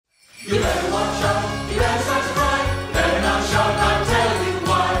You better watch out, you better start to cry. Better not shout, I'll tell you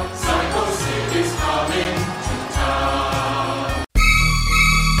why. Sycho Sid is coming to town.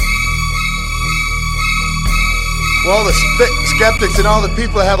 Well, the skeptics and all the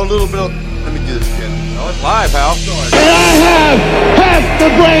people have a little bit of... Let me do this again. Oh, it's live, pal. And I have half the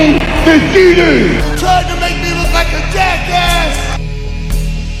brain that you do. Tried to make me look like a jackass!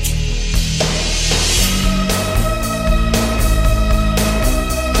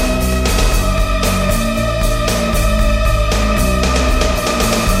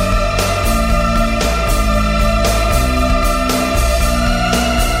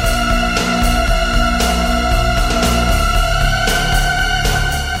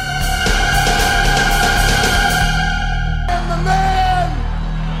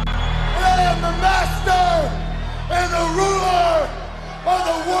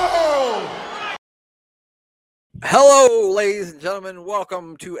 Hello, ladies and gentlemen.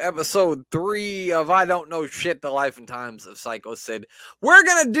 Welcome to episode 3 of I Don't Know Shit, the Life and Times of Sycho Sid. We're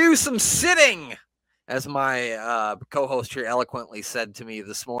going to do some sitting, as my co-host here eloquently said to me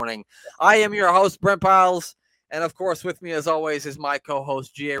this morning. I am your host, Brent Piles, and of course with me as always is my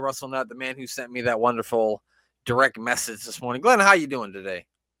co-host, G.A. Russell Nutt, the man who sent me that wonderful direct message this morning. Glenn, how you doing today?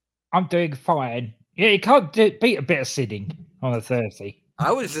 I'm doing fine. Yeah, you can't beat a bit of sitting on a Thursday.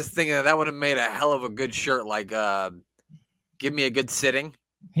 I was just thinking that would have made a hell of a good shirt, like give me a good sitting.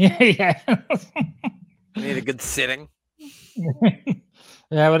 Yeah. Need a good sitting. Yeah,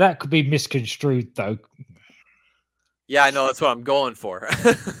 well, that could be misconstrued, though. Yeah, I know. That's what I'm going for.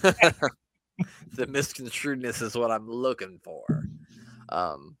 The misconstruedness is what I'm looking for.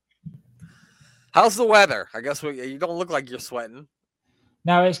 How's the weather? I guess you don't look like you're sweating.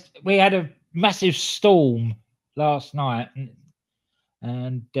 No, we had a massive storm last night,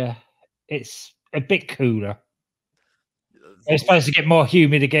 and it's a bit cooler. It's supposed to get more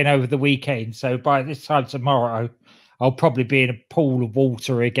humid again over the weekend, so by this time tomorrow, I'll probably be in a pool of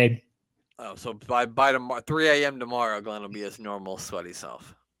water again. Oh, so by tomorrow, 3 a.m. tomorrow, Glenn will be his normal sweaty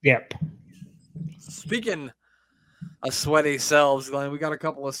self. Yep. Speaking of sweaty selves, Glenn, we got a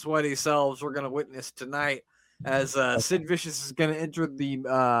couple of sweaty selves we're going to witness tonight as Sid Vicious is going to enter the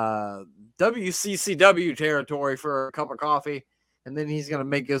WCCW territory for a cup of coffee. And then he's going to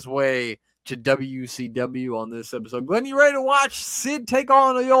make his way to WCW on this episode. Glenn, you ready to watch Sid take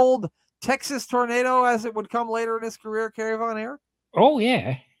on the old Texas Tornado as it would come later in his career, Kerry Von Erich? Oh,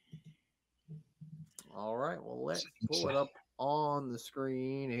 yeah. All right. Well, let's pull it up on the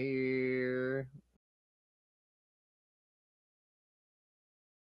screen here.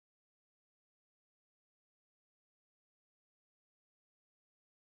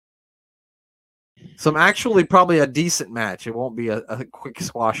 Some actually probably a decent match. It won't be a quick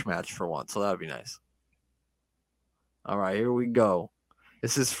squash match for once, so that would be nice. All right, here we go.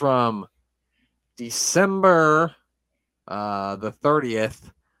 This is from December the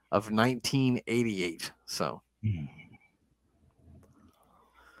 30th of 1988. So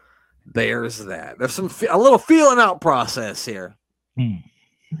there's that. There's a little feeling out process here. They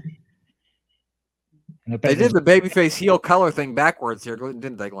did the babyface heel color thing backwards here,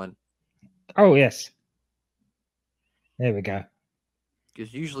 didn't they, Glenn? Oh, yes. There we go.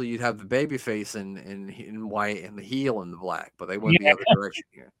 Because usually you'd have the baby face in white and the heel in the black, but they went the other direction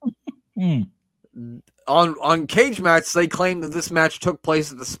here. On cage match, they claim that this match took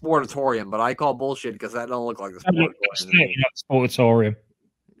place at the Sportatorium, but I call bullshit because that don't look like the Sportatorium. That's not the Sportatorium.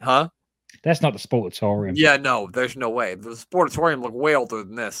 Huh? That's not the Sportatorium. Yeah, no, there's no way. The Sportatorium looked way older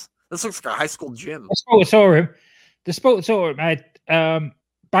than this. This looks like a high school gym. The Sportatorium had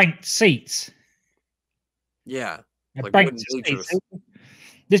banked seats. Yeah. Like banked seats.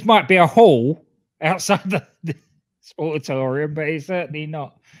 This might be a hall outside the Sportatorium, but it's certainly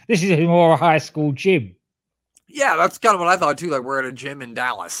not. This is more a high school gym. Yeah, that's kind of what I thought too. Like we're at a gym in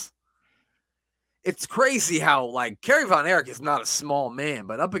Dallas. It's crazy how like Kerry Von Erich is not a small man,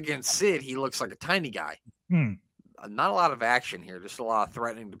 but up against Sid, he looks like a tiny guy. Not a lot of action here, just a lot of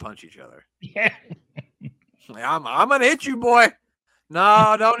threatening to punch each other. Yeah. Like, I'm gonna hit you, boy.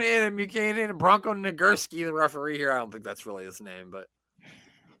 No, don't hit him. You can't hit him. Bronco Nagurski, the referee here. I don't think that's really his name, but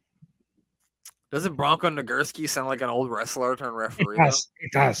doesn't Bronco Nagurski sound like an old wrestler turned referee?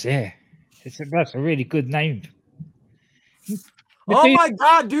 It does, yeah. That's a really good name. Oh my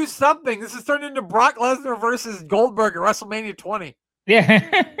God, do something. This has turned into Brock Lesnar versus Goldberg at WrestleMania 20.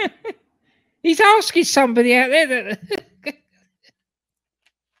 Yeah. He's asking somebody out there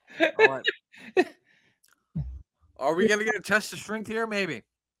All right. Are we going to get a test of strength here? Maybe.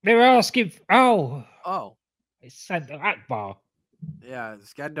 They're asking. Oh. It's Sandor Akbar. Yeah,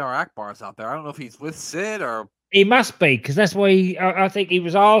 Skandar Akbar's out there. I don't know if he's with Sid or He must be, because that's why I think he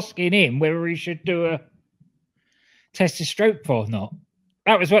was asking him whether he should do a test his strength or not.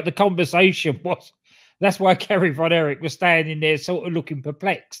 That was what the conversation was. That's why Kerry Von Erich was standing there sort of looking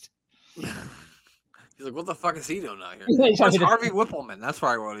perplexed. He's like, what the fuck is he doing out here? He's Where's having a- Harvey Whippleman? That's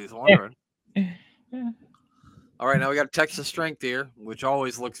probably what he's wondering. All right, now we got Texas Strength here, which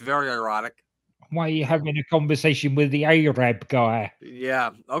always looks very erotic. Why are you having a conversation with the Arab guy?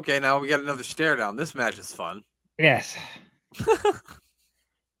 Yeah. Okay, now we got another stare down. This match is fun. Yes.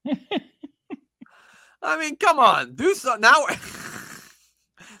 I mean, come on. Do so now.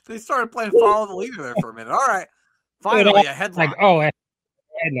 They started playing follow the leader there for a minute. All right. Finally, a headlock. Like, oh,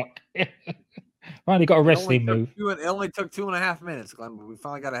 headlock. Finally got a wrestling move. It only took 2.5 minutes, Glenn, but we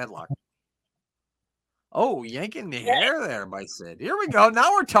finally got a headlock. Oh, yanking the hair there by Sid. Here we go.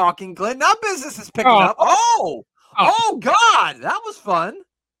 Now we're talking, Glenn. Now business is picking up. Oh, God. That was fun.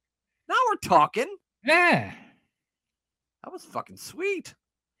 Now we're talking. Yeah. That was fucking sweet.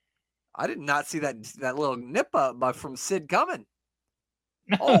 I did not see that little nip up from Sid coming.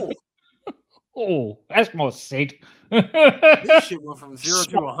 Oh. Oh, that's more Sid. This shit went from 0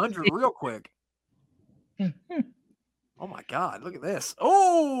 to 100 real quick. Oh my God, look at this.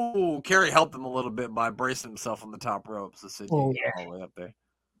 Oh, Kerry helped him a little bit by bracing himself on the top rope. So Sid all the way up there.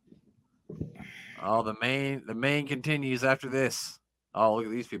 Oh, the main continues after this. Oh, look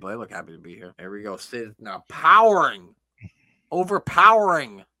at these people. They look happy to be here. There we go. Sid now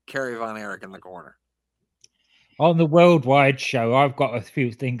overpowering Kerry Von Erich in the corner. On the worldwide show, I've got a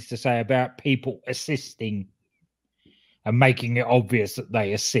few things to say about people assisting and making it obvious that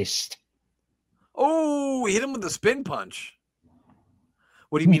they assist. Oh, he hit him with the spin punch.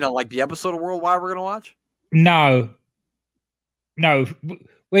 What do you mean on like the episode of Worldwide we're going to watch? No.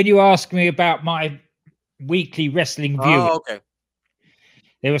 When you ask me about my weekly wrestling view, okay.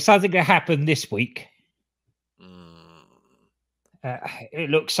 There was something that happened this week.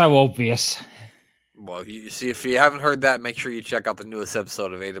 It looks so obvious. Well, you see, if you haven't heard that, make sure you check out the newest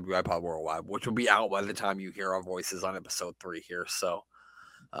episode of AWI Pod Worldwide, which will be out by the time you hear our voices on episode 3 here. So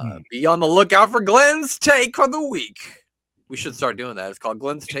be on the lookout for Glenn's Take for the Week. We should start doing that. It's called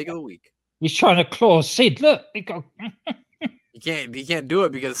Glenn's Take of the Week. He's trying to claw Sid. Look. He can't do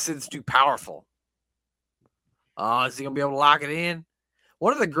it because Sid's too powerful. Is he going to be able to lock it in?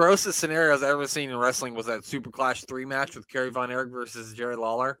 One of the grossest scenarios I've ever seen in wrestling was that Super Clash 3 match with Kerry Von Erich versus Jerry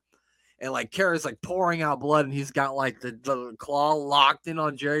Lawler. And like Kerry's like pouring out blood, and he's got like the claw locked in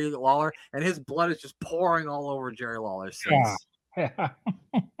on Jerry Lawler, and his blood is just pouring all over Jerry Lawler's face. Yeah.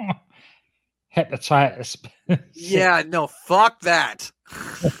 Hepatitis. Yeah, no, fuck that.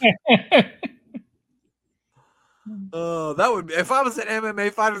 That would be, if I was an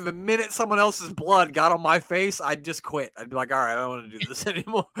MMA fighter, the minute someone else's blood got on my face, I'd just quit. I'd be like, all right, I don't want to do this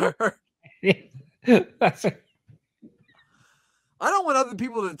anymore. I don't want other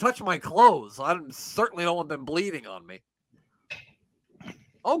people to touch my clothes. I certainly don't want them bleeding on me.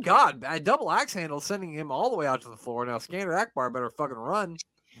 Oh, God. A double axe handle sending him all the way out to the floor. Now, Skander Akbar better fucking run.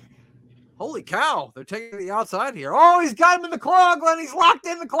 Holy cow. They're taking the outside here. Oh, he's got him in the claw, Glenn. He's locked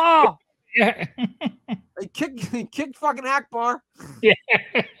in the claw. Yeah. He kicked fucking Akbar. Yeah.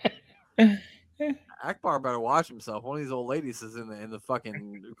 Akbar better watch himself. One of these old ladies is in the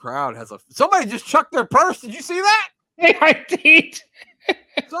fucking crowd. Somebody just chucked their purse. Did you see that? I did.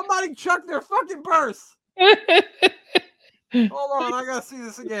 Somebody chucked their fucking purse. Hold on, I gotta see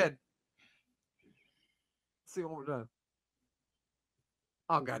this again. Let's see one more time.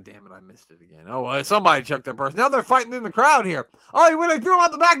 Oh, God damn it, I missed it again. Oh, well, somebody chucked their purse. Now they're fighting in the crowd here. Oh, he went and threw him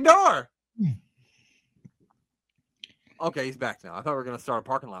out the back door. Okay, he's back now. I thought we were gonna start a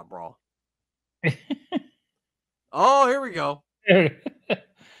parking lot brawl. Oh, here we go.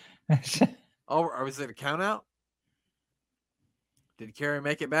 Oh, was it a count out? Did Kerry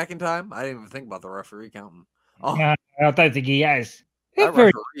make it back in time? I didn't even think about the referee counting. Oh, No, I don't think he has. that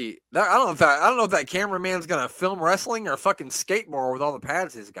referee. I don't know if that cameraman's gonna film wrestling or fucking skateboard with all the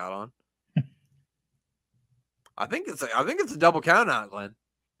pads he's got on. I think it's a double count out, Glenn.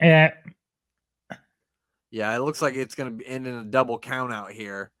 Yeah. Yeah, it looks like it's gonna end in a double count out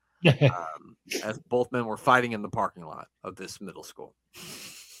here. As both men were fighting in the parking lot of this middle school.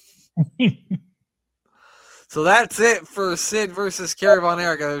 So that's it for Sid versus Kerry Von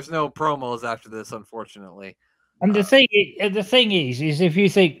Erich. There's no promos after this, unfortunately. And the thing is if you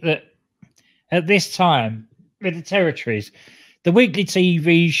think that at this time with the territories, the weekly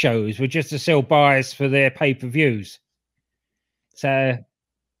TV shows were just to sell buys for their pay-per-views. So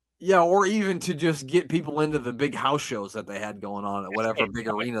yeah, or even to just get people into the big house shows that they had going on at whatever big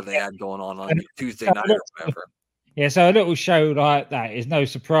arena they had going on Tuesday night or whatever. Yeah, so a little show like that is no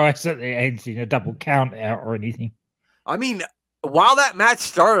surprise that it ends in a double count out or anything. I mean, while that match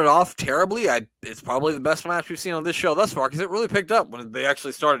started off terribly, it's probably the best match we've seen on this show thus far because it really picked up when they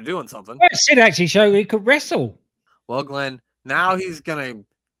actually started doing something. Sid actually showed he could wrestle. Well, Glenn, now he's going to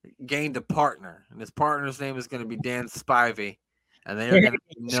gain a partner, and his partner's name is going to be Dan Spivey, and they are going to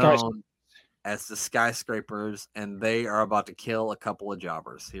be known as the Skyscrapers, and they are about to kill a couple of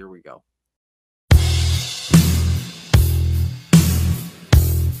jobbers. Here we go.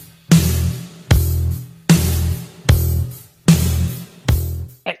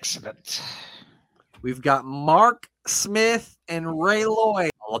 Excellent. We've got Mark Smith and Ray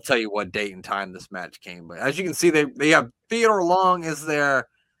Lloyd. I'll tell you what date and time this match came, but as you can see, they have Theodore Long as their,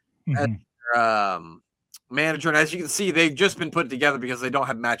 manager, and as you can see, they've just been put together because they don't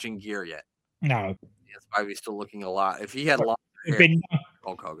have matching gear yet. No. Yes, Spivey's still looking a lot. If he had a lot of hair,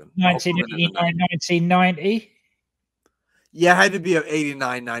 Hulk Hogan. 1989, 1990. Yeah, it had to be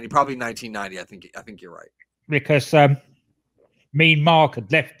 89, 90, probably 1990. I think you're right. Because Mean Mark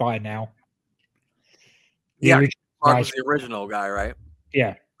had left by now. Mark was the original guy, right?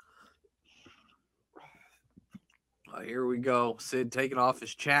 Yeah. Here we go. Sid taking off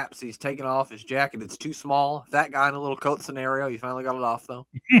his chaps. He's taking off his jacket. It's too small. That guy in a little coat scenario. He finally got it off, though.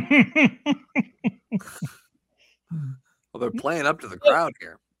 Well, they're playing up to the crowd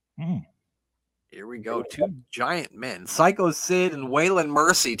here. Here we go. Two giant men. Sycho Sid and Waylon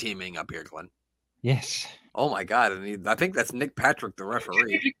Mercy teaming up here, Glenn. Yes. Oh, my God. And I think that's Nick Patrick, the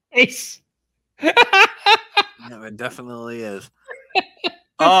referee. It's... Yeah, it definitely is.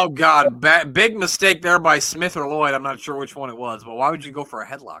 Oh, God. Big mistake there by Smith or Lloyd. I'm not sure which one it was, but why would you go for a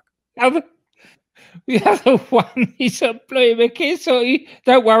headlock? The other one is a blue McKiss, so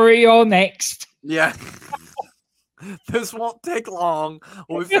don't worry, you're next. Yeah. This won't take long.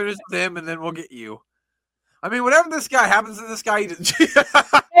 We'll finish with him, and then we'll get you. I mean, whatever this guy happens to this guy, he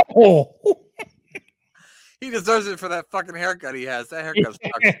deserves it for that fucking haircut he has. That haircut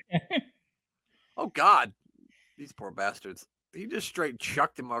sucks. Oh, God. These poor bastards. He just straight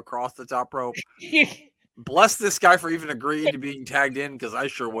chucked him across the top rope. Bless this guy for even agreeing to being tagged in, because I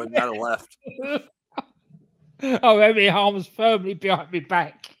sure wouldn't have left. Oh, every arm was firmly behind me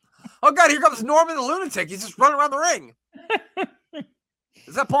back. Oh, God, here comes Norman the Lunatic. He's just running around the ring.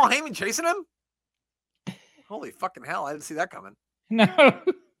 Is that Paul Heyman chasing him? Holy fucking hell, I didn't see that coming. No.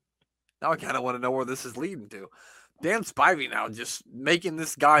 Now I kind of want to know where this is leading to. Dan Spivey now just making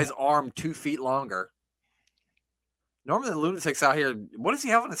this guy's arm 2 feet longer. Norman the Lunatic's out here. What does he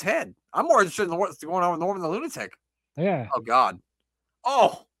have on his head? I'm more interested in what's going on with Norman the Lunatic. Yeah. Oh, God.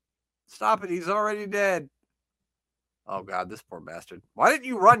 Oh, stop it. He's already dead. Oh, God, this poor bastard. Why didn't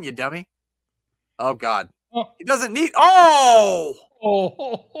you run, you dummy? Oh, God. Oh. He doesn't need... Oh!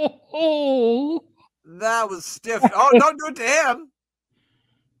 Oh. That was stiff. Oh, don't do it to him.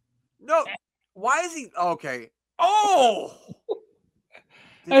 No. Why is he... Okay. Oh!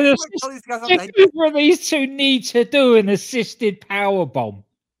 What these two need to do an assisted power bomb.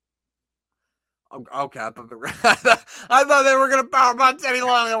 Okay, I thought they were going to power bomb Teddy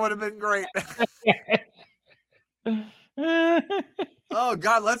Long. That would have been great. Oh,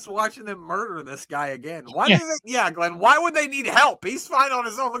 God, let's watch them murder this guy again. Why do they? Yeah, Glenn, why would they need help? He's fine on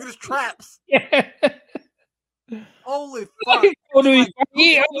his own. Look at his traps. Yeah. Holy fuck. These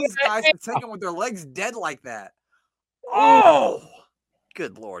guys are taking with their legs dead like that. Oh!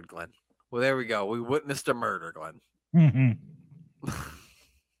 Good Lord, Glenn. Well, there we go. We witnessed a murder, Glenn. Mm-hmm.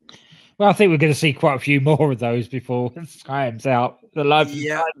 Well, I think we're going to see quite a few more of those before time's out.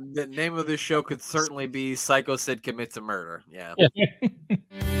 The name of this show could certainly be Sycho Sid Commits a Murder. Yeah.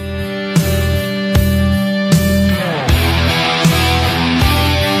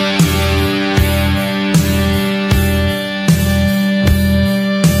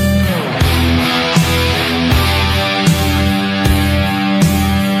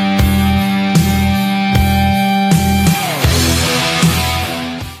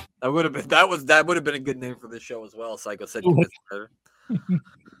 That would have been a good name for this show as well. Sycho Sid Commits Murder.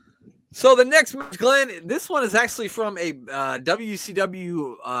 So the next match, Glenn, this one is actually from a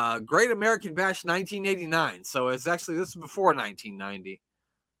WCW Great American Bash 1989. So this is before 1990.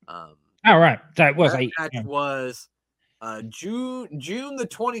 All right, so it was that match was June the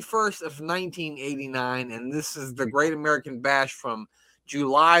 21st of 1989, and this is the Great American Bash from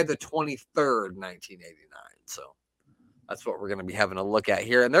July the 23rd, 1989. So that's what we're going to be having a look at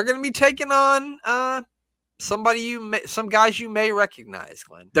here, and they're going to be taking on some guys you may recognize,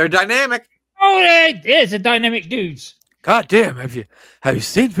 Glenn. They're dynamic. Oh, there's a dynamic dudes. God damn, have you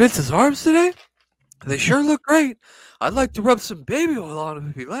seen Vince's arms today? They sure look great. I'd like to rub some baby oil on them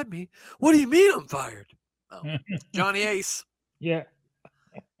if you let me. What do you mean I'm fired? Oh. Johnny Ace. Yeah.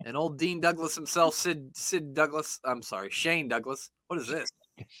 And old Dean Douglas himself, Sid Douglas. I'm sorry, Shane Douglas. What is this?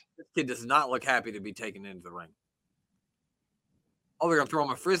 This kid does not look happy to be taken into the ring. Oh, we're going to throw him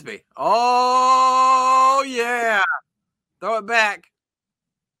a Frisbee. Oh, yeah. Throw it back.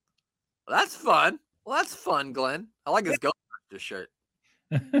 Well, that's fun. Well, that's fun, Glenn. I like his Ghostbusters shirt.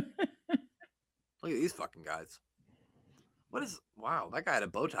 Look at these fucking guys. What is... Wow, that guy had a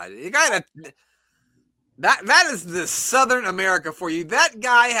bow tie. The guy had a... That is the Southern America for you. That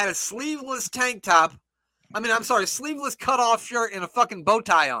guy had a sleeveless tank top. I mean, I'm sorry, sleeveless cutoff shirt and a fucking bow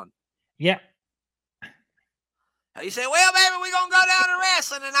tie on. Yeah. You say, well, baby, we're going to go down to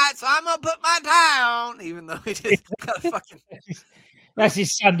wrestling tonight, so I'm going to put my tie on, even though he just got a fucking... That's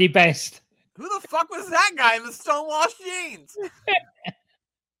his Sunday best. Who the fuck was that guy in the stonewashed jeans?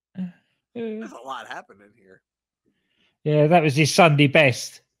 There's a lot happening here. Yeah, that was his Sunday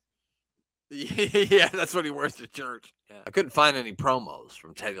best. Yeah, that's what he wears to church. Yeah. I couldn't find any promos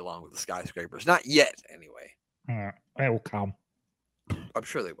from Teddy Long with the Skyscrapers. Not yet, anyway. They'll come. I'm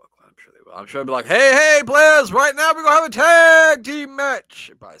sure they will. I'm sure they'll be like, hey, players, right now we're going to have a tag team match.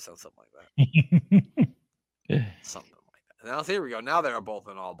 It probably sounds something like that. Something like that. Now, here we go. Now they're both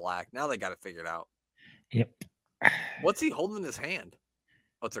in all black. Now they got it figured out. Yep. What's he holding in his hand?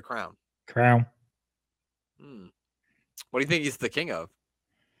 Oh, it's a crown. Crown. What do you think he's the king of?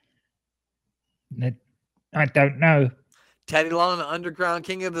 I don't know. Teddy Long, the underground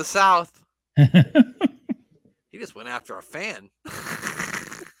king of the South. He just went after a fan.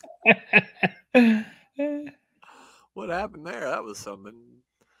 What happened there? That was something.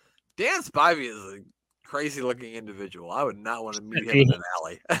 Dan Spivey is a crazy looking individual. I would not want to meet him in an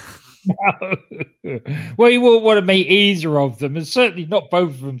alley. No. Well, you wouldn't want to meet either of them, and certainly not both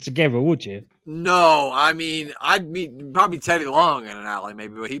of them together, would you? No, I mean, I'd meet probably Teddy Long in an alley,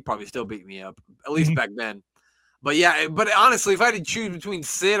 maybe, but he'd probably still beat me up, at least back then. But yeah, but honestly, if I had to choose between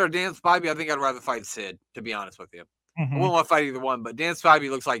Sid or Dan Spivey, I think I'd rather fight Sid, to be honest with you. I wouldn't want to fight either one, but Dan Spivey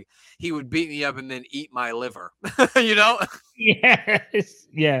looks like he would beat me up and then eat my liver, you know? Yes.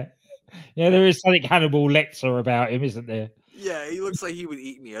 Yeah. Yeah, there is something Hannibal Lecter about him, isn't there? Yeah, he looks like he would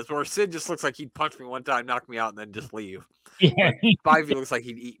eat me. Or Sid just looks like he'd punch me one time, knock me out, and then just leave. Yeah. Spivey looks like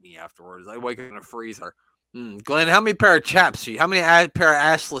he'd eat me afterwards. I wake up in a freezer. Glenn, how many pair of chaps how many pair of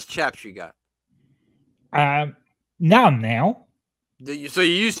assless chaps you got? None now. So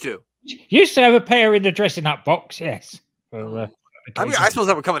you used to? Used to have a pair in the dressing up box, yes. I suppose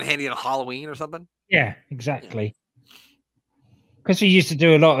that would come in handy on Halloween or something. Yeah, exactly. Because we used to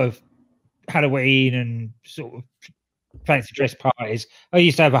do a lot of Halloween and sort of fancy dress parties. I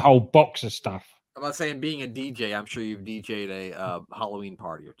used to have a whole box of stuff. I'm not saying being a DJ, I'm sure you've DJ'd a Halloween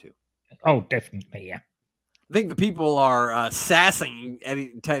party or two. Oh, definitely, yeah. I think the people are sassing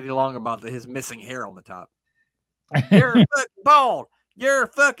Teddy Long about his missing hair on the top. You're fucking bald. You're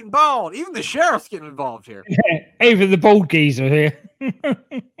fucking bald. Even the sheriff's getting involved here. Yeah, even the bald geezer here.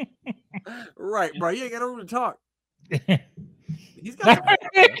 Right, bro. You ain't got room to talk. He's got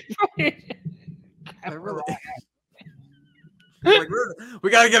really. We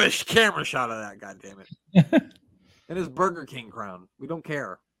got to get a camera shot of that, goddammit. And his Burger King crown. We don't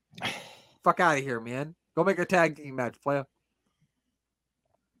care. Fuck out of here, man. Go make a tag team match, player.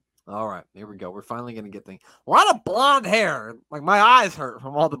 All right, here we go. We're finally going to get things. A lot of blonde hair. Like, my eyes hurt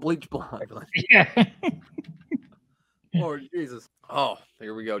from all the bleach blonde. Yeah. Lord Jesus. Oh,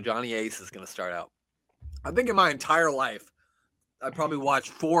 here we go. Johnny Ace is going to start out. I think in my entire life, I probably watched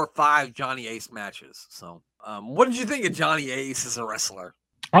 4 or 5 Johnny Ace matches. So, what did you think of Johnny Ace as a wrestler?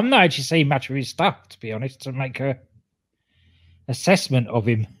 I'm not actually seeing much of his stuff, to be honest, to make a assessment of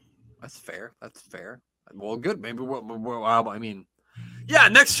him. That's fair. Well, good. Maybe I mean, yeah,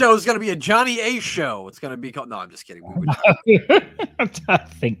 next show is going to be a Johnny Ace show. It's going to be called... No, I'm just kidding. I don't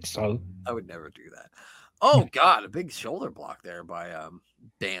think so. I would never do that. Oh, God, a big shoulder block there by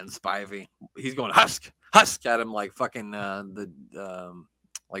Dan Spivey. He's going husk at him like fucking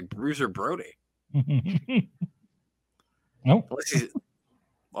like Bruiser Brody. No.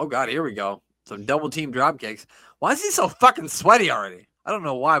 Oh, God, here we go. Some double team drop kicks. Why is he so fucking sweaty already? I don't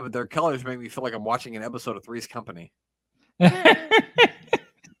know why, but their colors make me feel like I'm watching an episode of Three's Company.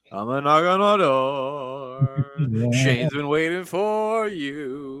 I'm a knock on the door. Yeah. Shane's been waiting for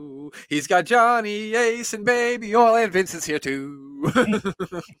you. He's got Johnny Ace and Baby Oil, and Vince is here too.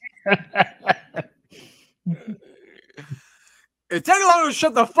 If Teddy Long would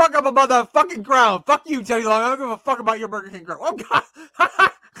shut the fuck up about that fucking crown. Fuck you, Teddy Long. I don't give a fuck about your Burger King crown. Oh, God.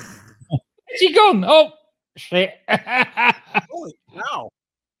 Is he gone? Oh, shit. Holy cow.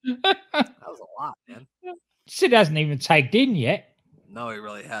 That was a lot, man. Sid hasn't even tagged in yet. No, he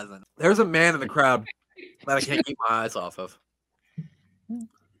really hasn't. There's a man in the crowd that I can't keep my eyes off of.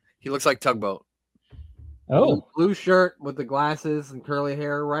 He looks like Tugboat. Oh, Blue shirt with the glasses and curly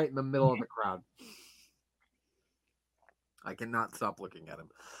hair right in the middle of the crowd. I cannot stop looking at him.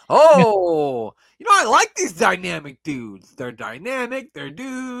 Oh, I like these dynamic dudes. They're dynamic. They're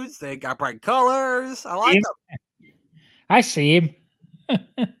dudes. They got bright colors. I like them. I see him.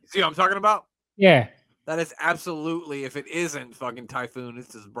 See what I'm talking about? Yeah. That is absolutely, if it isn't fucking Typhoon,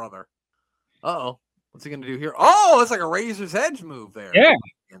 it's his brother. Uh-oh. What's he going to do here? Oh, it's like a Razor's Edge move there. Yeah.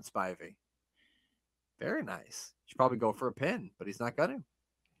 Against Spivey. Very nice. Should probably go for a pin, but he's not going to.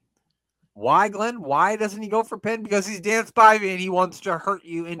 Why, Glenn? Why doesn't he go for pin? Because he's Dan Spivey and he wants to hurt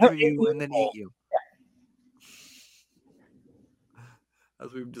you, injure you, and then eat you.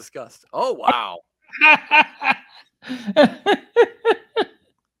 As we've discussed. Oh, wow.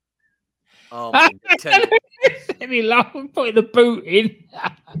 Oh, my God. Teddy Long putting the boot in.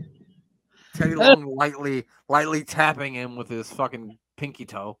 Teddy Long lightly tapping him with his fucking pinky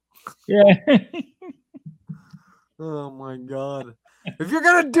toe. Yeah. Oh, my God. If you're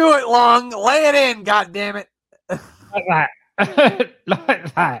going to do it, Long, lay it in, God damn it. Like that.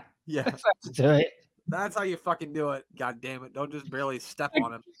 Like that. Yeah. That's how to do it. That's how you fucking do it. God damn it. Don't just barely step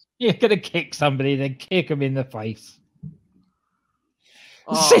on him. You're going to kick somebody, then kick them in the face.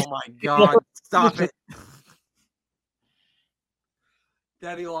 Oh, my God. Stop it.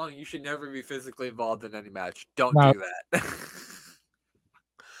 Daddy Long, you should never be physically involved in any match. Don't do that.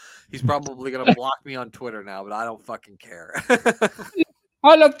 He's probably going to block me on Twitter now, but I don't fucking care.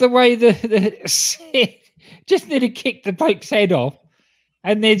 I love the way the Sid just nearly kicked the bloke's head off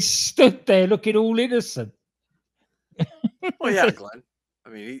and then stood there looking all innocent. Well, yeah, Glenn. I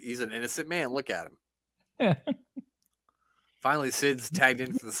mean, he's an innocent man. Look at him. Yeah. Finally, Sid's tagged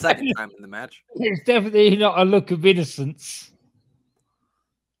in for the second time in the match. It's definitely not a look of innocence.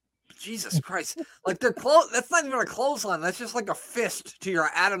 Jesus Christ. Like, they're close. That's not even a clothesline. That's just like a fist to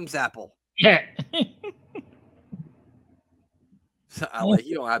your Adam's apple. Yeah. You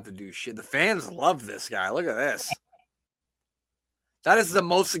don't have to do shit. The fans love this guy. Look at this. That is the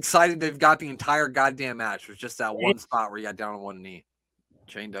most excited they've got the entire goddamn match. Was just that one spot where he got down on one knee.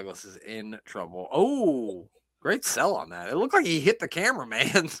 Shane Douglas is in trouble. Oh, great sell on that. It looked like he hit the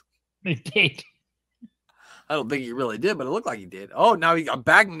cameraman. He did. I don't think he really did, but it looked like he did. Oh, now he got a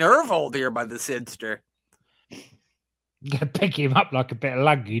back nerve hold here by the Sidster. You gotta pick him up like a bit of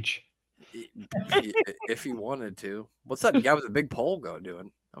luggage. If he wanted to. What's that guy with the big pole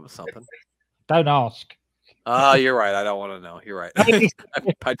doing? That was something. Don't ask. Oh, you're right. I don't want to know. You're right. I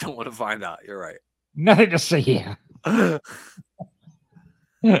don't want to find out. You're right. Nothing to see here.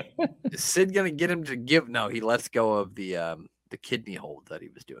 Is Sid gonna get him to give? No, he lets go of the kidney hold that he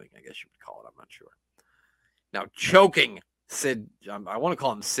was doing. I guess you would call it. I'm not sure. Now choking Sid. I want to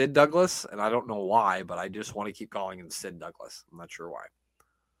call him Sid Douglas, and I don't know why, but I just want to keep calling him Sid Douglas. I'm not sure why.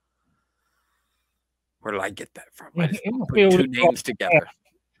 Where did I get that from? I just put two names together.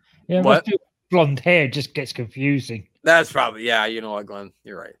 Yeah, what? Blonde hair just gets confusing. That's probably, yeah, you know what, Glenn?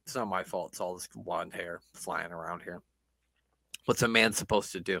 You're right. It's not my fault. It's all this blonde hair flying around here. What's a man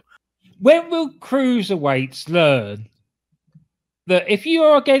supposed to do? When will cruiserweights learn that if you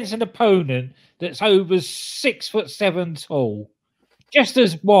are against an opponent that's over 6'7" tall, just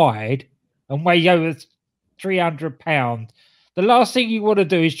as wide, and weigh over 300 pounds, the last thing you want to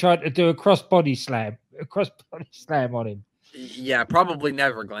do is try to do a cross body slam on him? Yeah, probably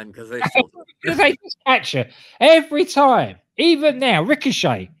never, Glenn, because they just catch you every time. Even now,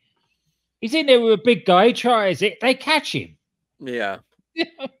 Ricochet, he's in there with a big guy. He tries it, they catch him. Yeah.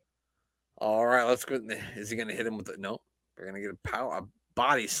 All right, let's go. Is he going to hit him with it? No. We're going to get a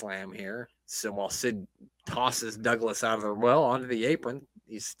body slam here. So while Sid tosses Douglas out of the onto the apron,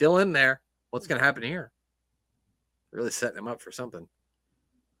 he's still in there. What's going to happen here? Really setting him up for something.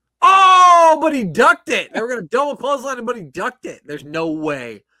 Oh, but he ducked it. They were going to double clothesline him, but he ducked it. There's no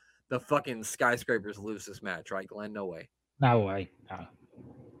way the fucking Skyscrapers lose this match, right, Glenn? No way. No way. No.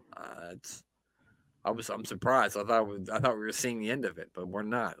 I'm surprised. I thought we were seeing the end of it, but we're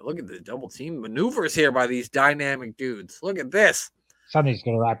not. Look at the double team maneuvers here by these dynamic dudes. Look at this. Something's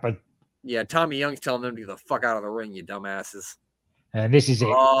going to happen. Yeah, Tommy Young's telling them to get the fuck out of the ring, you dumbasses. And this is it.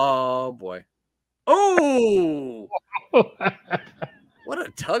 Oh, boy. Oh! What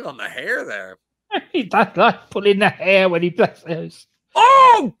a tug on the hair there. He does like pulling the hair when he does those.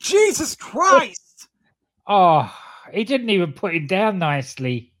 Oh, Jesus Christ! Oh, he didn't even put him down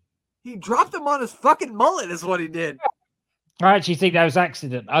nicely. He dropped him on his fucking mullet is what he did. I actually think that was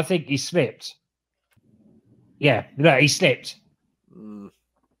accident. I think he slipped. Yeah, no, he slipped.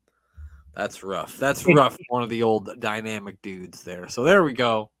 That's rough. That's rough. One of the old dynamic dudes there. So there we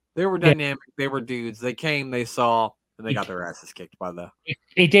go. They were dynamic. They were dudes. They came, they saw, and they got their asses kicked by the.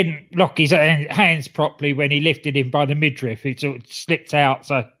 He didn't lock his hands properly when he lifted him by the midriff. It sort of slipped out,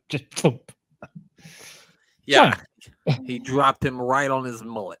 so just thump. Yeah, he dropped him right on his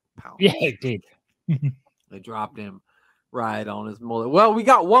mullet. Pal. Yeah, it did. They dropped him right on his mullet. Well, we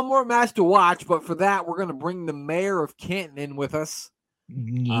got one more match to watch, but for that, we're going to bring the mayor of Canton in with us.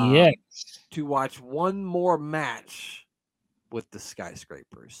 Yes. To watch one more match with the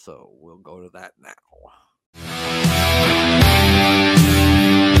skyscrapers. So we'll go to that now.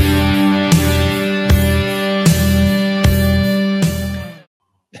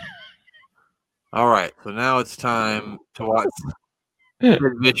 All right, so now it's time to watch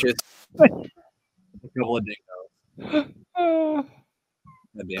Vicious. A couple of dingoes. God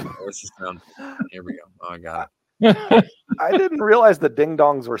damn it, where's this sound? Here we go. Oh, I got it. I didn't realize the ding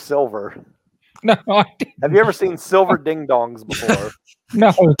dongs were silver. No, I didn't. Have you ever seen silver ding dongs before?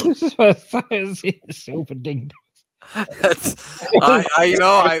 No, this is what I see the silver ding. That's,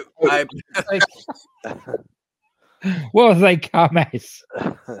 What have they come as?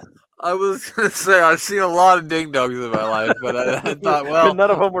 I was going to say, I've seen a lot of ding dongs in my life, but I thought, well,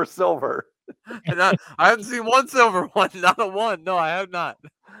 none of them were silver. I haven't seen one silver one, not a one. No, I have not.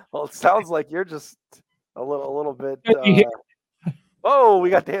 Well, it sounds like you're just a little bit. Oh, we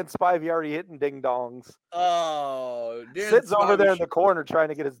got Dan Spivey already hitting ding dongs. Oh, Sid's over there in the corner trying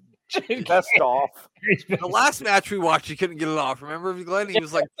to get his vest off. The last match we watched, he couldn't get it off. Remember, Glenn? He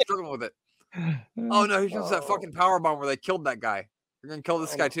was like struggling with it. Oh no, he was that fucking power bomb where they killed that guy. They're gonna kill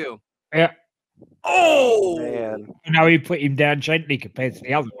this guy too. Yeah. Oh man! Now he put him down gently compared to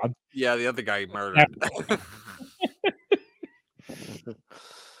the other one. Yeah, the other guy he murdered.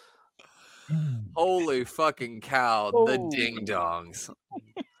 Holy fucking cow! The ding dongs.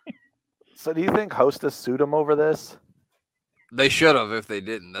 So, do you think Hostess sued him over this? They should have if they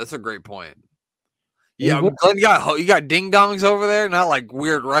didn't. That's a great point. Yeah, Glenn, you got ding dongs over there, not like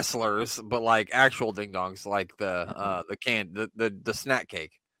weird wrestlers, but like actual ding dongs, like the snack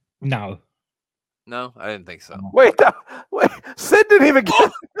cake. No, I didn't think so. Wait, Sid didn't even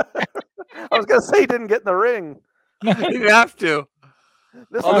get. I was gonna say he didn't get in the ring. You didn't have to.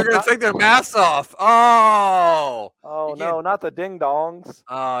 They're gonna take their masks off. Oh no, not the ding dongs.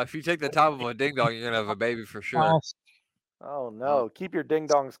 If you take the top of a ding dong, you're gonna have a baby for sure. Oh no! Keep your ding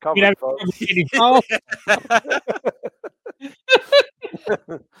dongs covered, folks.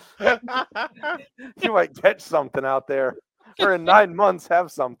 You might catch something out there, or in 9 months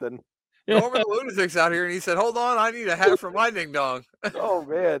have something. Norman the Lunatic's out here, and he said, "Hold on, I need a hat for my ding dong." Oh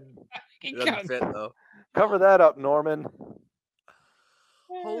man, it doesn't fit though. Cover that up, Norman.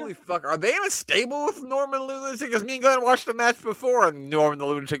 Holy fuck! Are they in a stable with Norman the Lunatic? Because me and Glenn watched the match before, and Norman the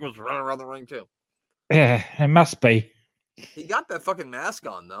Lunatic was running around the ring too. Yeah, it must be. He got that fucking mask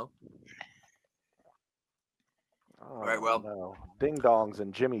on though. All right, well, no. Ding dongs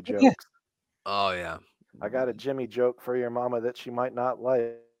and Jimmy jokes. Yeah. Oh yeah, I got a Jimmy joke for your mama that she might not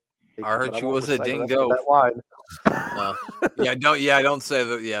like. I heard she was a dingo. dingo. That line. Don't say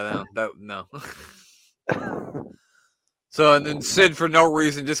that. Yeah, no. So and then Sid, for no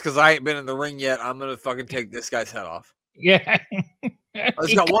reason, just because I ain't been in the ring yet, I'm gonna fucking take this guy's head off. Yeah.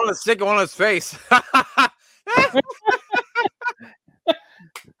 He's got one on his stick and one on his face.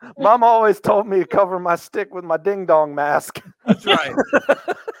 Mama always told me to cover my stick with my ding dong mask. That's right.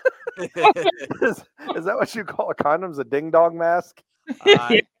 Is that what you call condoms? A ding dong mask?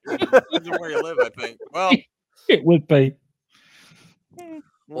 Depends on where you live, I think. Well, it would be.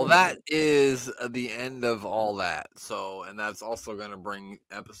 Well, that is the end of all that. So, and that's also going to bring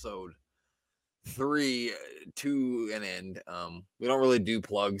episode 3 to an end. We don't really do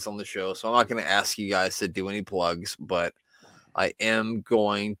plugs on the show, so I'm not going to ask you guys to do any plugs, but I am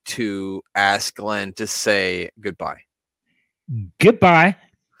going to ask Glenn to say goodbye. Goodbye.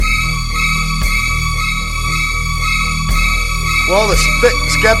 Well, the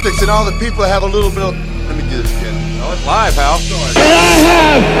skeptics and all the people have a little bit of... Let me do this again. Oh, it's live, pal. And I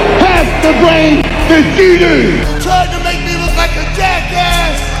have half the brain that you do. Trying to make